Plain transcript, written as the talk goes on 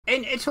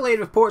In Italy,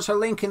 reports are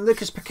linking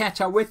Lucas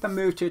Paqueta with the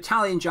move to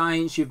Italian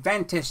giants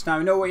Juventus. Now,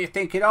 I know what you're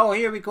thinking, oh,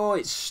 here we go,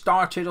 it's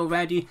started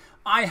already.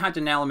 I had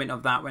an element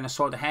of that when I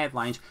saw the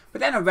headlines,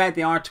 but then I read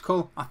the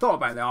article, I thought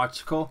about the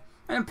article,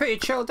 and I'm pretty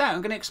chilled out.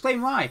 I'm going to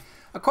explain why.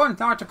 According to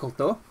the article,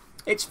 though,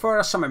 it's for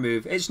a summer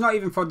move. It's not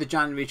even for the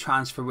January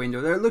transfer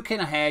window. They're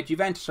looking ahead.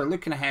 Juventus are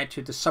looking ahead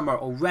to the summer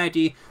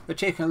already. They're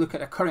taking a look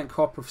at the current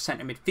crop of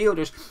centre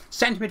midfielders.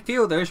 Centre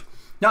midfielders,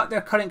 not their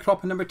current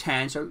crop of number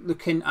 10s, are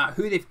looking at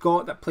who they've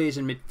got that plays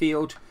in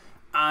midfield.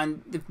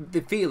 And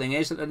the feeling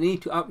is that they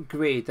need to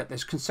upgrade, that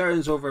there's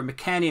concerns over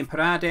McKennie and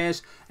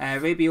Paredes.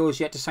 Rabiot is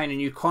yet to sign a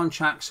new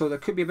contract, so there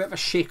could be a bit of a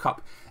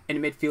shake-up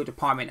in the midfield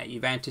department at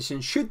Juventus.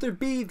 And should there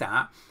be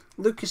that,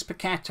 Lucas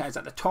Paqueta is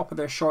at the top of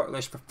their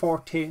shortlist for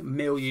 €40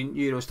 million,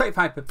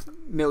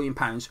 £35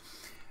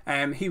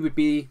 million. He would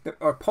be,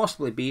 or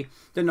possibly be,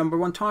 the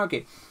 #1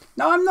 target.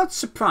 Now, I'm not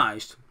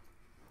surprised.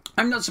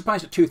 I'm not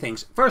surprised at two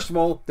things. First of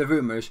all, the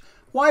rumours.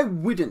 Why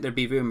wouldn't there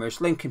be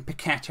rumours linking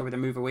Paqueta with a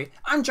move away?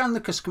 And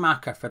Gianluca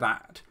Scamacca for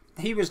that.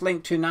 He was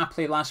linked to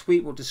Napoli last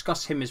week. We'll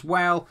discuss him as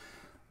well.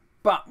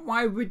 But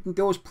why wouldn't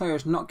those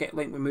players not get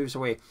linked with moves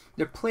away?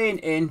 They're playing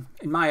in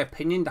my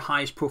opinion, the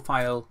highest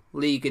profile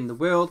league in the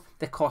world.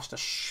 They cost a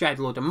shed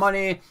load of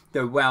money.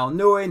 They're well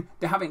known.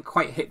 They haven't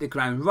quite hit the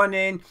ground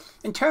running.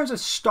 In terms of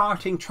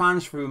starting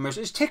transfer rumours,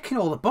 it's ticking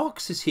all the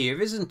boxes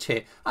here, isn't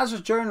it? As a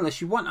journalist,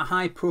 you want a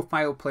high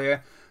profile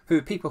player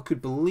who people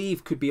could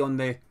believe could be on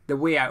the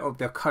way out of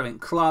their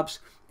current clubs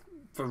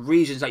for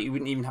reasons that you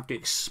wouldn't even have to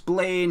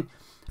explain,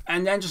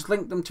 and then just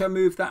link them to a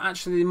move that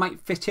actually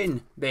might fit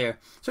in there.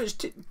 So it's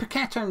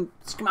Paqueta and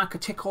Scamacca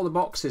tick all the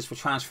boxes for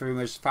transfer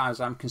rumours as far as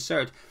I'm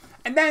concerned.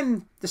 And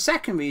then the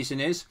second reason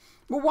is,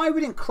 well, why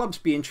wouldn't clubs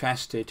be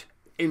interested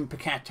in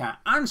Paqueta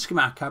and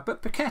Scamacca,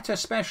 but Paqueta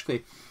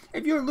especially?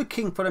 If you're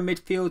looking for a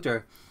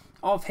midfielder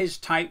of his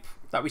type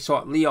that we saw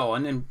at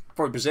Lyon and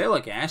for Brazil, I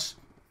guess,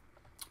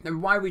 then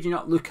why would you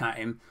not look at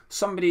him?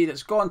 Somebody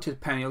that's gone to the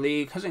Premier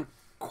League, hasn't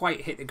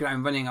quite hit the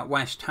ground running at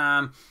West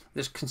Ham.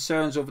 There's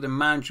concerns over the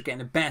manager getting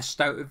the best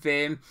out of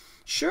him.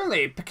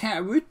 Surely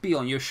Paqueta would be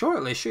on your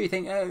shortlist. Sure, you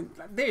think,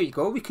 there you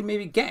go, we can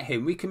maybe get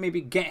him. We can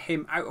maybe get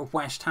him out of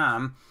West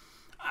Ham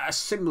at a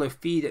similar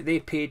fee that they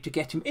paid to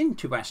get him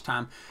into West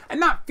Ham.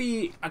 And that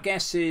fee, I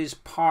guess, is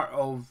part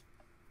of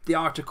the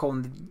article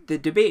and the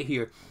debate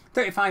here.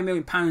 £35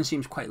 million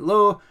seems quite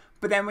low,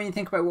 but then when you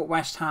think about what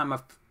West Ham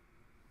have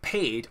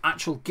paid,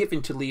 actual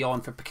given to Lyon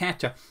for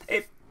Paqueta,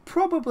 it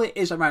probably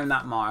is around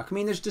that mark. I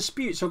mean, there's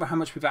disputes over how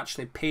much we've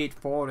actually paid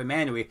for him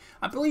anyway.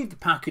 I believe the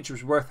package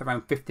was worth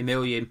around 50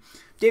 million.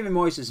 David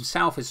Moyes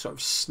himself has sort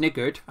of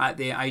sniggered at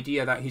the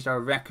idea that he's a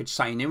record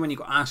signing. When he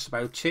got asked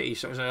about it, he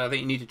sort of said, I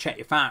think you need to check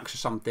your facts or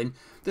something,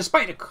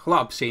 despite the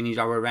club saying he's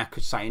our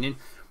record signing.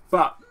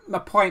 But my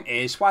point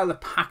is, while the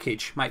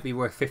package might be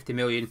worth 50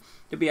 million,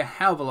 there'll be a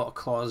hell of a lot of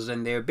clauses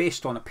in there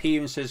based on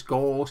appearances,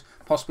 goals,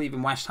 possibly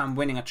even West Ham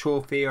winning a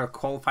trophy or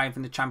qualifying for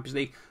the Champions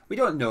League. We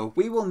don't know.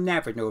 We will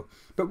never know.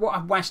 But what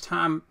have West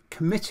Ham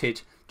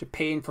committed to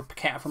paying for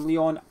Paqueta from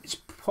Lyon? It's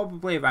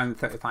probably around the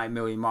 35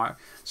 million mark.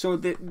 So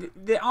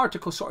the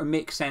article sort of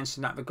makes sense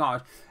in that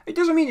regard. It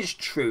doesn't mean it's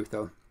true,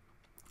 though.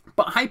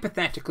 But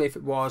hypothetically, if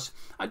it was,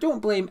 I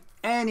don't blame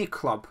any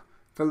club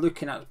for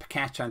looking at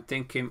Paqueta and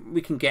thinking,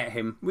 we can get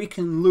him, we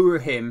can lure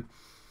him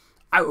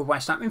out of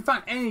West Ham. In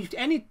fact,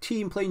 any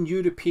team playing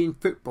European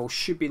football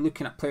should be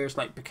looking at players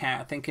like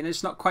Paqueta thinking,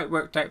 it's not quite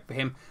worked out for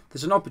him,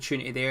 there's an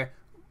opportunity there,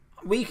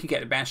 we could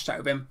get the best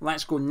out of him,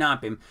 let's go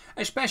nab him.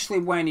 Especially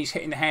when he's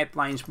hitting the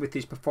headlines with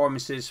his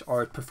performances,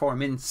 or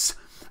performance,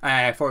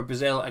 for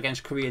Brazil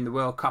against Korea in the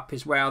World Cup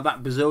as well.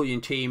 That Brazilian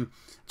team,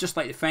 just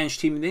like the French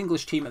team and the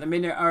English team at the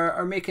minute,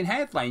 are making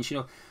headlines. You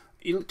know,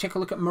 you take a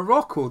look at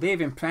Morocco,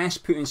 they've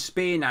impressed, putting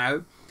Spain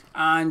out,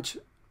 and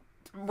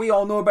we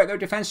all know about their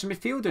defensive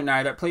midfielder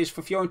now that plays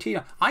for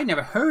Fiorentina. I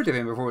never heard of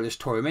him before this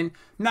tournament.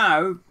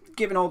 Now,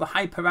 given all the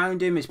hype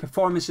around him, his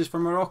performances for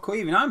Morocco,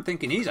 even I'm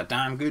thinking he's a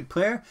damn good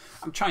player.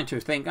 I'm trying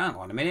to think, hang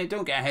on a minute,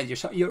 don't get ahead of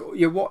yourself.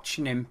 You're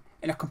watching him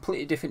in a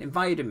completely different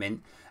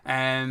environment.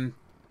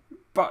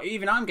 But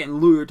even I'm getting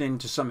lured in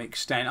to some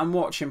extent. I'm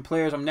watching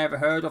players I've never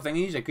heard of,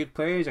 thinking he's a good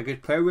player,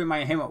 Wouldn't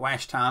mind him at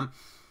West Ham.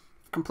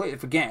 Completely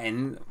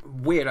forgetting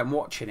where I'm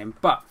watching him.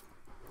 But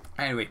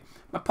anyway,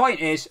 my point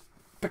is,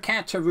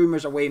 Paqueta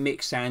rumours away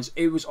makes sense.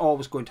 It was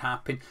always going to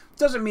happen.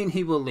 Doesn't mean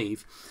he will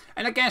leave.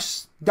 And I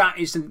guess that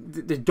is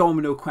the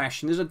domino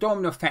question. There's a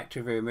domino effect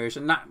of rumours,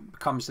 and that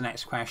becomes the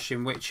next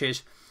question, which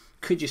is,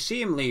 could you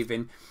see him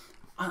leaving?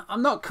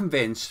 I'm not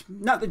convinced.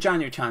 Not the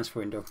January transfer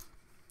window.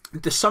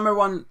 The summer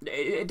one,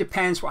 it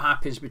depends what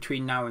happens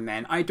between now and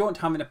then. I don't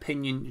have an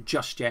opinion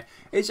just yet.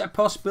 Is it a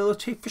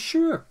possibility? For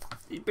sure.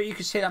 But you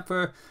could say that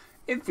for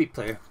every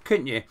player,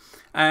 couldn't you?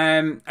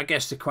 I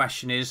guess the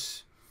question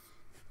is,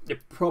 the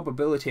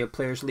probability of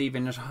players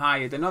leaving is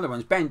higher than other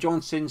ones. Ben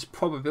Johnson's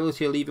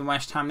probability of leaving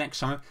West Ham next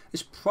summer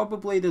is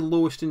probably the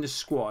lowest in the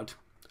squad.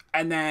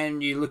 And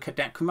then you look at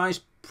Declan Rice,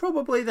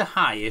 probably the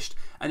highest.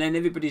 And then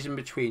everybody's in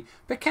between.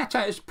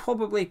 Paqueta is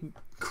probably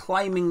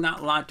climbing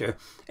that ladder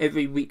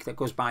every week that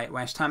goes by at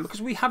West Ham,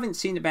 because we haven't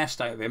seen the best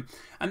out of him,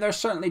 and there are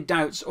certainly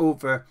doubts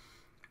over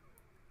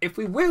if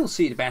we will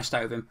see the best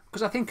out of him,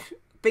 because I think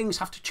things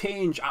have to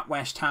change at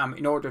West Ham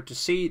in order to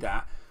see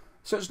that.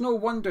 So it's no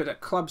wonder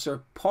that clubs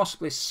are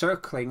possibly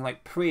circling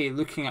like prey,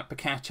 looking at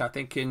Paqueta,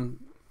 thinking,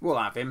 we'll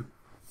have him.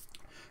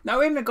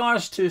 Now, in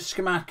regards to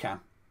Scamacca,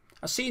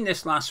 I seen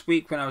this last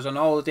week when I was on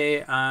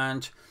holiday,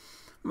 and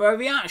my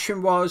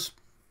reaction was,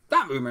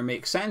 that rumour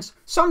makes sense.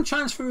 Some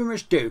transfer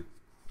rumours do.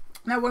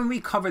 Now, when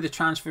we cover the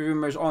transfer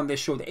rumours on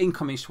this show, the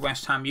incomings to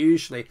West Ham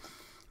usually,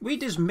 we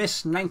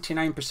dismiss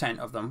 99%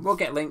 of them. We'll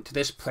get linked to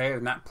this player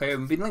and that player.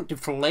 We've been linked to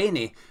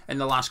Fellaini in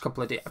the last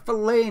couple of days.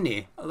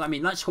 Fellaini, I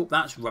mean, let's hope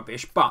that's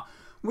rubbish, but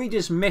we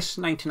dismiss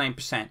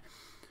 99%.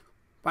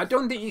 But I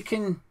don't think you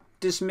can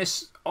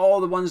dismiss all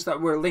the ones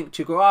that we're linked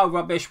to, go, oh,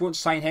 rubbish, won't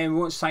sign him,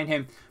 won't sign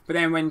him. But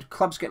then when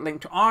clubs get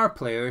linked to our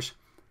players,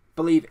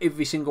 believe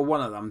every single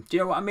one of them. Do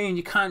you know what I mean?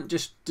 You can't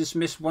just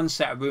dismiss one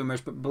set of rumours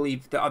but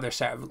believe the other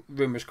set of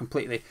rumours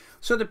completely.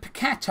 So the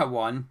Paqueta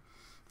one,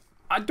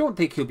 I don't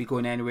think he'll be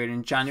going anywhere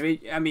in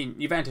January. I mean,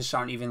 Juventus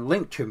aren't even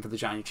linked to him for the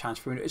January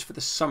transfer window. It's for the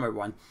summer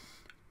one.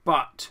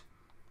 But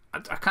I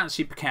can't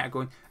see Paqueta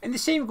going. And the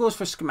same goes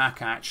for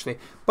Scamacca, actually.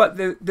 But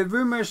the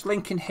rumours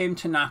linking him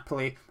to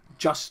Napoli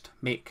just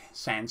make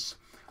sense.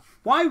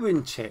 Why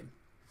wouldn't it?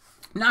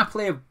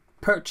 Napoli have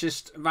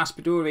purchased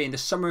Raspadori in the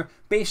summer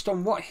based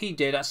on what he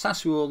did at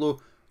Sassuolo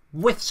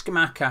with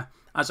Scamacca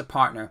as a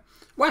partner.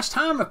 West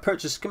Ham have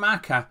purchased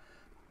Scamacca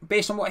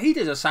based on what he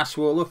did at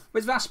Sassuolo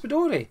with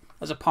Raspadori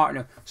as a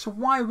partner. So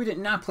why wouldn't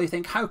Napoli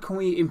think, how can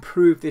we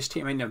improve this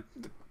team? I mean,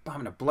 they're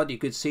having a bloody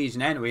good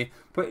season anyway,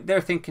 but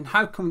they're thinking,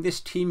 how can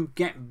this team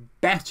get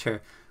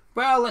better?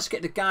 Well, let's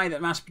get the guy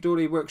that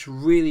Raspadori works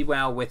really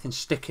well with and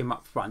stick him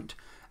up front.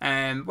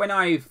 When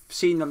I've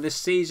seen them this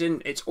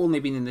season, it's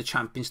only been in the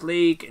Champions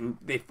League, and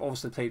they've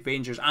obviously played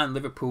Rangers and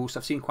Liverpool, so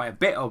I've seen quite a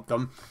bit of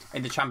them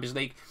in the Champions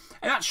League.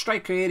 And that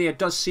striker area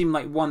does seem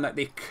like one that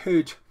they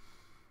could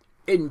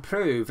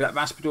improve. That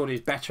Raspadori is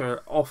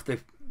better off the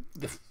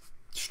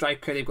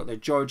striker. They've got the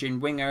Georgian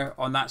winger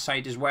on that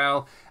side as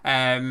well.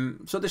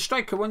 So the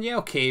striker one, yeah,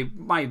 okay.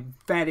 My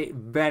very,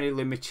 very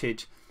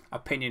limited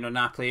opinion on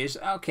Napoli is,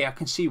 okay, I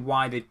can see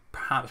why they'd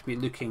perhaps be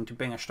looking to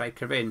bring a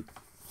striker in.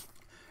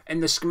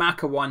 And the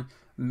Scamacca one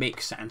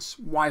makes sense.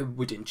 Why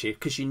wouldn't you?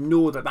 Because you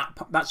know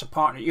that's a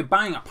partner. You're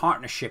buying a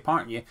partnership,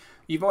 aren't you?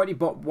 You've already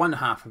bought one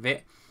half of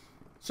it.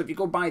 So if you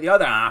go buy the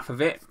other half of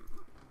it,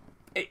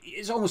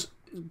 it's almost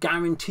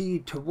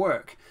guaranteed to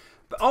work.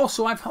 But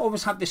also, I've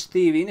always had this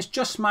theory, and it's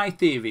just my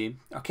theory.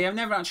 Okay, I've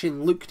never actually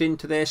looked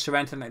into this or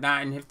anything like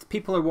that. And if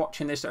people are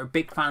watching this that are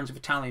big fans of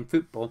Italian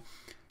football,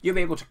 you'll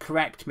be able to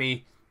correct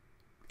me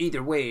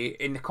either way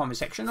in the comment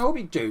section. I hope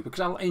you do,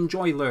 because I'll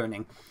enjoy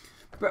learning.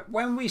 But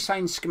when we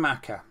signed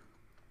Scamacca,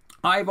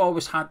 I've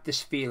always had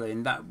this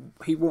feeling that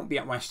he won't be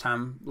at West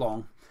Ham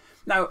long.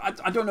 Now,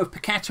 I don't know if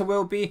Paqueta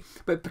will be,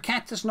 but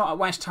Paqueta's not at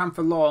West Ham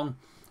for long.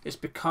 It's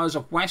because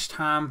of West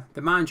Ham,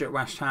 the manager at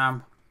West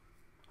Ham,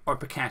 or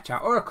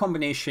Paqueta, or a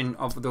combination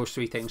of those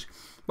three things.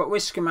 But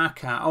with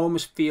Scamacca, I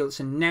almost feel it's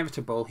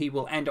inevitable he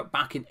will end up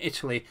back in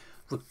Italy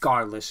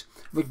regardless.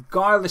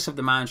 Regardless of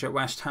the manager at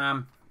West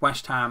Ham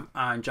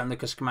and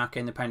Gianluca Scamacca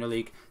in the Premier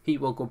League, he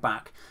will go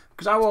back.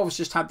 Because I've always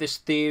just had this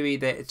theory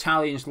that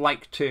Italians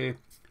like to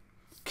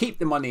keep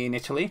the money in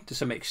Italy to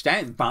some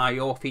extent, buy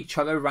off each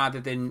other rather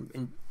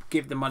than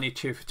give the money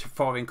to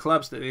foreign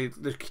clubs, that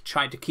they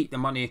try to keep the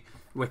money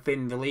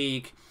within the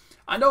league.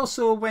 And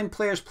also when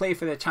players play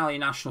for the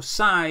Italian national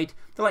side,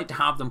 they like to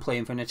have them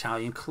playing for an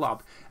Italian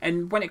club.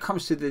 And when it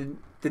comes to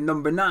the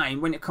number 9,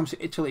 when it comes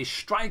to Italy's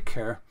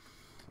striker,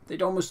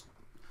 they'd almost...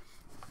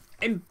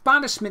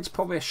 Embarrassment's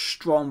probably a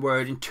strong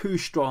word and too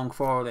strong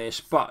for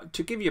this, but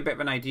to give you a bit of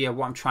an idea of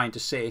what I'm trying to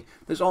say,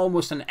 there's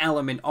almost an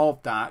element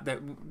of that,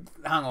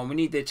 hang on, we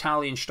need the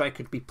Italian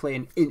striker to be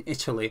playing in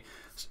Italy.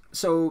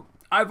 So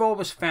I've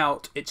always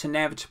felt it's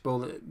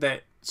inevitable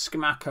that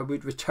Scamacca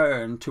would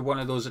return to one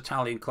of those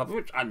Italian clubs,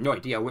 which I have no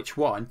idea which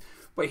one,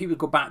 but he would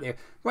go back there.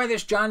 Whether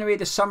it's January,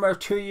 the summer,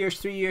 2 years,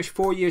 3 years,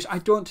 4 years, I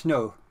don't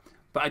know.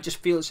 But I just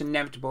feel it's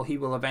inevitable he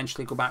will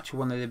eventually go back to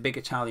one of the big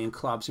Italian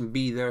clubs and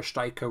be their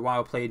striker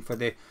while playing for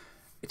the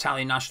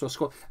Italian national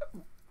squad.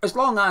 As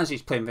long as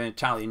he's playing for the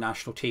Italian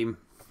national team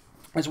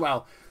as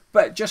well.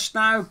 But just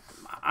now,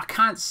 I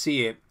can't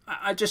see it.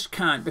 I just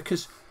can't,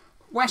 because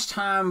West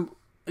Ham,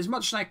 as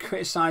much as I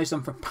criticise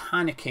them for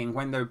panicking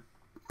when their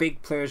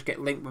big players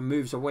get linked with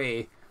moves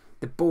away,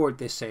 the board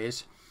this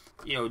is,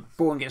 you know,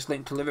 Bowen gets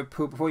linked to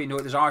Liverpool. Before you know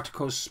it, there's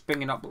articles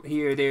springing up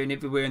here, there and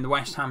everywhere in the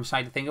West Ham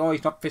side of things. Oh,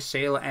 he's not for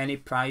sale at any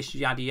price,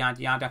 yada,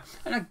 yada, yada.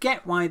 And I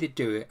get why they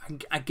do it.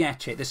 I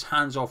get it. This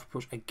hands-off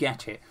approach, I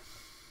get it.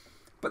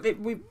 But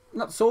we've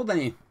not sold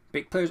any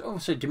big players. Oh,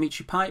 so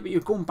Dimitri Payet, but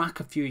you're going back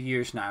a few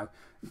years now.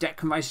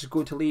 Declan Rice is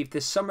going to leave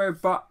this summer,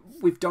 but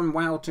we've done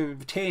well to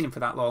retain him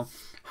for that long.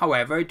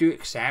 However, I do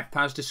accept,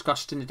 as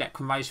discussed in the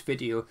Declan Rice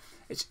video,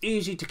 it's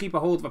easy to keep a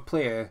hold of a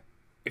player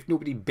if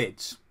nobody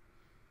bids.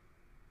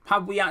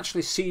 Have we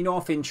actually seen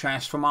off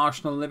interest from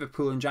Arsenal,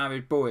 Liverpool and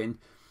Jared Bowen?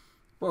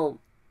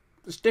 Well,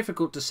 it's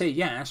difficult to say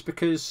yes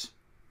because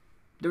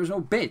there was no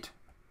bid.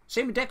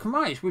 Same with Declan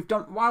Rice.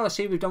 While I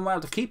say we've done well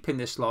to keep him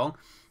this long,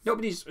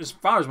 nobody's, as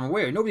far as I'm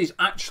aware, nobody's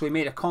actually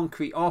made a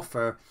concrete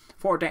offer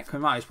for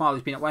Declan Rice while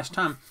he's been at West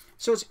Ham.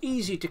 So it's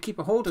easy to keep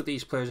a hold of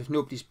these players if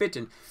nobody's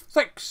bidding. It's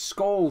like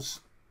Scholes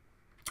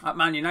at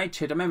Man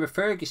United. I remember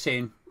Fergie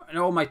saying, in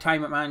all my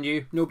time at Man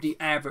U, nobody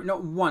ever,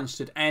 not once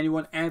did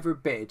anyone ever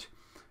bid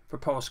for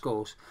Paul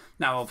Scholes.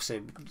 Now,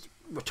 obviously,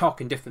 we're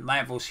talking different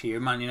levels here.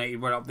 Man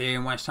United were up there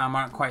and West Ham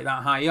aren't quite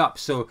that high up.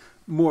 So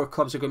more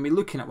clubs are going to be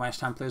looking at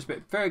West Ham players.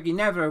 But Fergie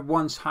never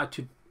once had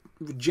to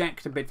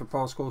reject a bid for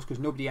Paul Scholes because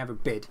nobody ever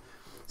bid.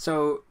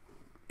 So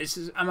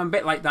I'm a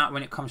bit like that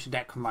when it comes to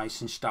Declan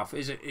Rice and stuff.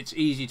 It's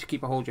easy to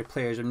keep a hold of your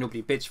players and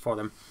nobody bids for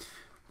them.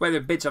 Whether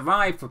bids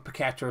arrive for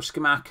Paqueta or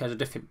Scamacca is a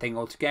different thing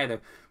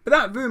altogether. But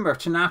that rumour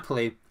to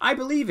Napoli, I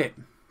believe it.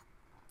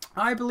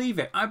 I believe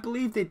it. I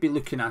believe they'd be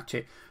looking at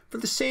it. For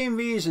the same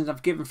reasons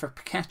I've given for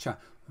Paqueta.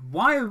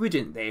 Why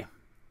wouldn't they?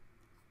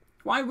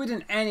 Why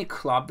wouldn't any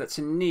club that's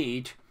in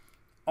need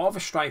of a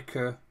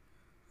striker,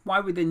 why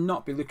would they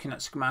not be looking at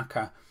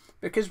Scamacca?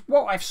 Because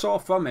what I saw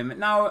from him,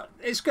 now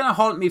it's going to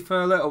haunt me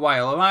for a little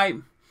while, alright?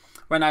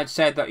 When I'd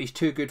said that he's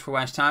too good for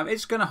West Ham,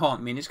 it's going to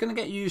haunt me and it's going to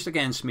get used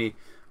against me.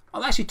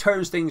 Unless he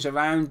turns things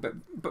around, but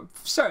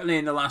certainly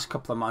in the last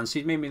couple of months,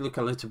 he's made me look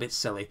a little bit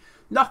silly.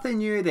 Nothing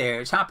new there.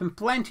 It's happened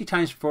plenty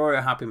times before,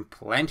 it'll happen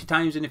plenty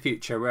times in the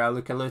future where I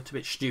look a little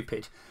bit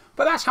stupid.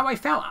 But that's how I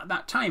felt at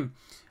that time.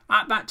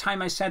 At that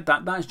time I said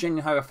that, that's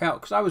genuinely how I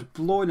felt, because I was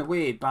blown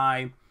away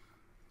by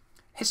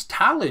his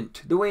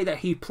talent, the way that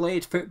he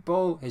played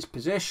football, his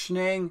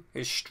positioning,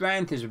 his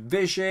strength, his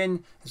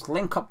vision, his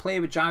link-up play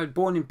with Jared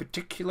Bowen in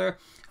particular.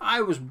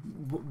 I was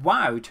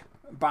wowed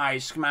by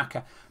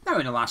Scamacca. Now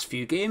in the last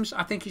few games,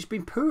 I think he's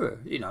been poor.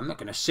 You know, I'm not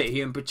going to sit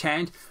here and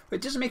pretend, but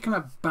it doesn't make him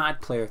a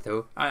bad player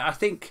though. I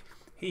think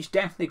he's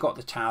definitely got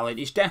the talent,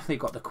 he's definitely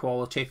got the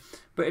quality,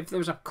 but if there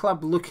was a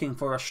club looking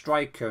for a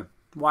striker,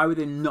 why would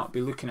they not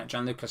be looking at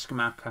Gianluca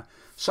Scamacca?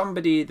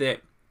 Somebody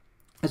that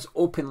has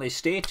openly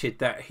stated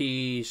that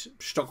he's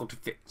struggled to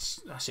fit.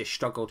 I say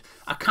struggled.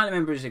 I can't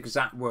remember his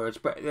exact words,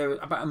 but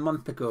about a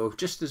month ago,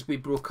 just as we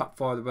broke up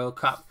for the World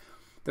Cup,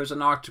 there was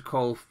an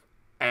article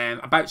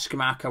about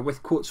Scamacca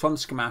with quotes from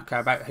Scamacca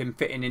about him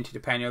fitting into the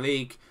Premier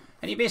League.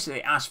 And he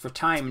basically asked for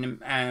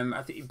time, and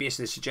I think he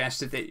basically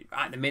suggested that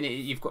at the minute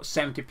you've got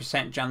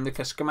 70%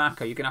 Gianluca Scamacca.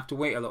 You're going to have to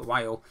wait a little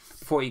while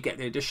before you get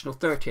the additional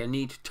 30. I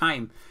need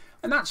time.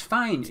 And that's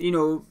fine. You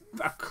know,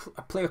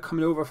 a player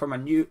coming over from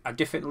a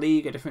different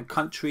league, a different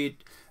country,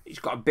 he's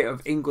got a bit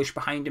of English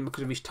behind him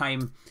because of his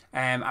time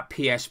at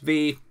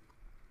PSV.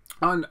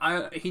 And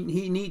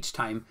he needs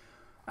time.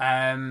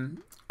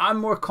 I'm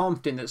more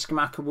confident that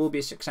Scamacca will be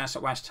a success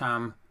at West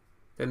Ham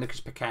than Lucas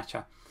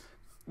Paqueta.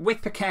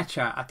 With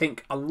Paqueta, I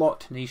think a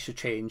lot needs to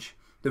change.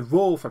 The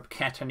role for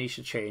Paqueta needs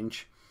to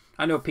change.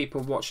 I know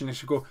people watching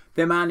this will go,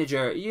 the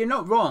manager, you're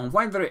not wrong.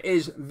 Whether it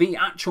is the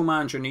actual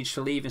manager needs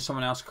to leave and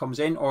someone else comes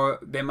in, or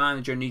the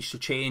manager needs to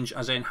change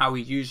as in how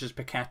he uses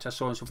Paqueta,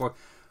 so on and so forth.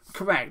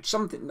 Correct.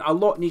 A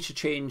lot needs to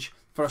change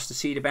for us to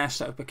see the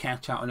best out of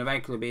Paqueta on a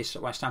regular basis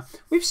at West Ham.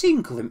 We've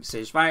seen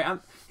glimpses, right?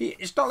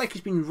 It's not like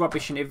he's been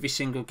rubbish in every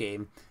single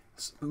game.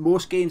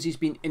 Most games he's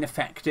been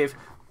ineffective,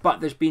 but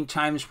there's been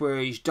times where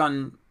he's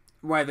done,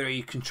 whether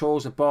he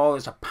controls the ball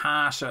as a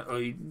pass or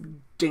he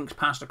dinks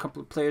past a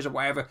couple of players or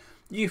whatever.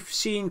 You've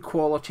seen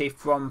quality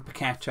from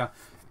Paqueta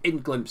in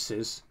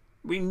glimpses.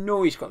 We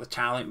know he's got the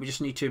talent. We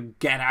just need to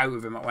get out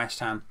of him at West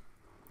Ham.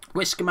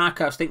 With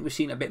Scamacca, I think we've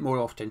seen it a bit more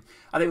often.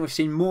 I think we've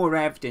seen more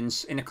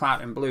evidence in the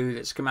Claret and Blue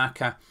that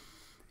Scamacca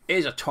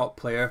is a top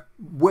player,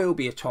 will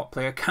be a top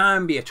player,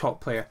 can be a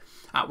top player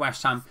at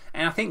West Ham.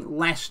 And I think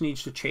less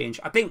needs to change.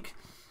 I think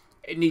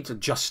it needs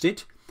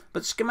adjusted.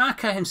 But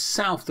Scamacca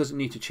himself doesn't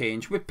need to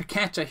change. With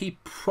Paqueta, he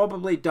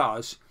probably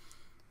does.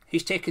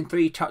 He's taken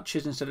 3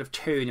 touches instead of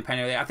 2 in the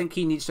Premier League. I think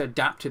he needs to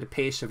adapt to the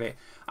pace of it.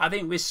 I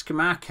think with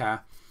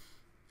Scamacca,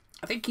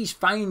 I think he's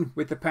fine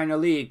with the Premier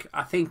League.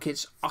 I think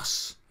it's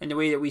us in the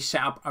way that we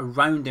set up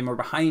around him or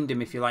behind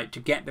him, if you like, to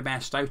get the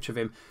best out of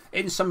him.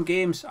 In some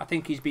games, I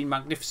think he's been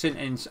magnificent.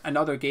 In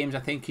other games, I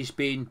think he's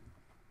been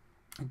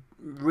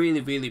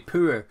really, really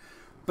poor.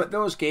 But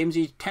those games,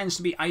 he tends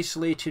to be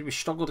isolated. We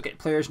struggle to get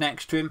players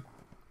next to him.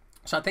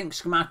 So I think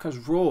Scamacca's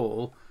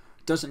role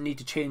doesn't need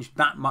to change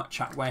that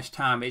much at West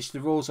Ham. It's the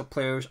roles of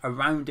players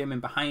around him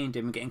and behind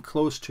him and getting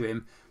close to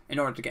him in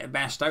order to get the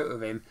best out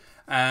of him.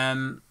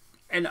 And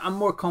I'm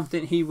more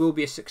confident he will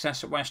be a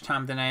success at West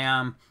Ham than I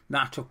am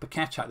that of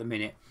Paqueta at the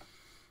minute.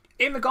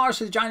 In regards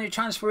to the January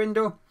transfer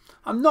window,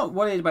 I'm not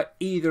worried about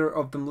either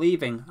of them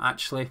leaving,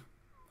 actually.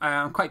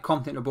 I'm quite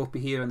confident they'll both be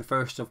here on the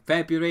 1st of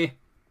February.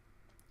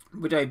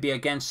 Would I be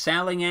against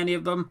selling any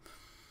of them?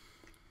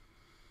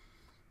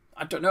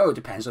 I don't know, it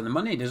depends on the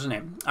money, doesn't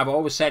it? I've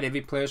always said every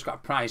player's got a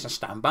price. I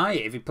stand by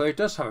it. Every player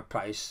does have a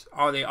price.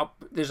 Are they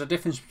up? There's a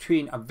difference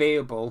between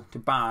available to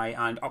buy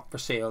and up for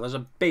sale. There's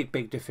a big,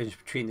 big difference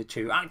between the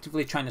two.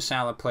 Actively trying to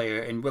sell a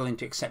player and willing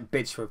to accept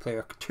bids for a player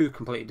are 2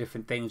 completely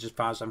different things as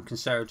far as I'm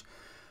concerned.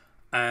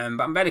 But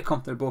I'm very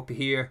confident they'll both be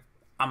here.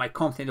 Am I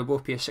confident they'll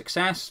both be a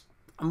success?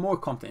 I'm more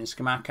confident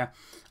in Scamacca.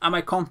 Am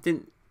I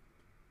confident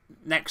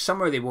next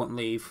summer they won't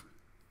leave?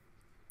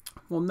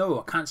 Well, no,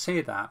 I can't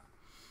say that.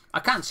 I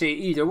can't say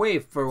either way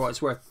for what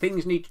it's worth.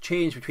 Things need to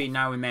change between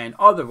now and then.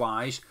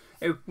 Otherwise,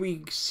 if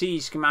we see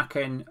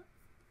Scamacca and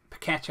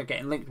Paqueta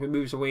getting linked with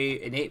moves away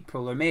in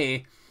April or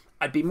May,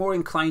 I'd be more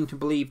inclined to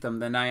believe them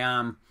than I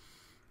am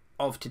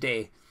of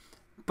today.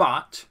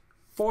 But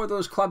for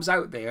those clubs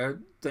out there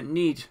that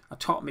need a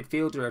top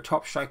midfielder or a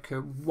top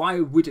striker, why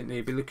wouldn't they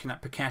be looking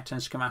at Paqueta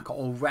and Scamacca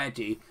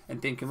already and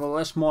thinking, well,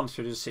 let's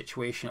monitor the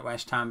situation at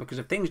West Ham, because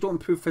if things don't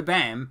improve for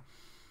them,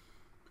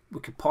 we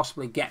could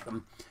possibly get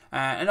them.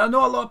 And I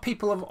know a lot of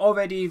people are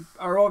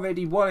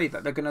already worried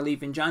that they're going to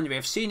leave in January.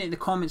 I've seen it in the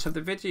comments of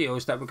the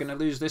videos that we're going to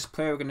lose this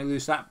player, we're going to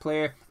lose that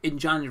player in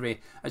January,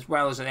 as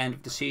well as at the end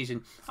of the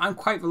season. I'm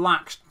quite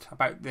relaxed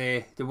about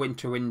the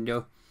winter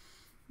window.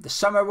 The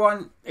summer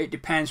one, it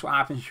depends what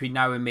happens between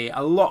now and May.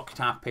 A lot could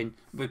happen.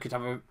 We could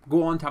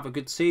go on to have a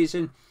good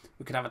season.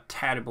 We could have a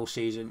terrible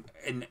season,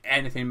 and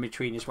anything in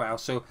between as well.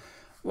 So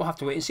we'll have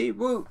to wait and see.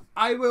 Well,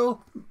 I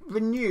will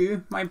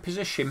renew my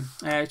position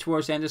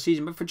towards the end of the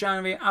season, but for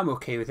January, I'm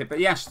okay with it. But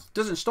yes,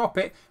 doesn't stop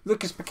it.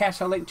 Lucas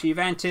Paqueta linked to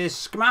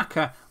Juventus,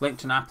 Scamacca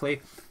linked to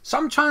Napoli.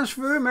 Some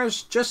transfer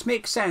rumours just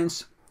make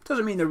sense.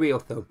 Doesn't mean they're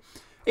real though.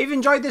 If you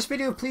enjoyed this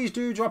video, please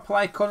do drop a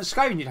like on,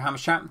 subscribe to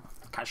Hammer's Chat.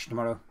 Catch you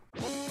tomorrow.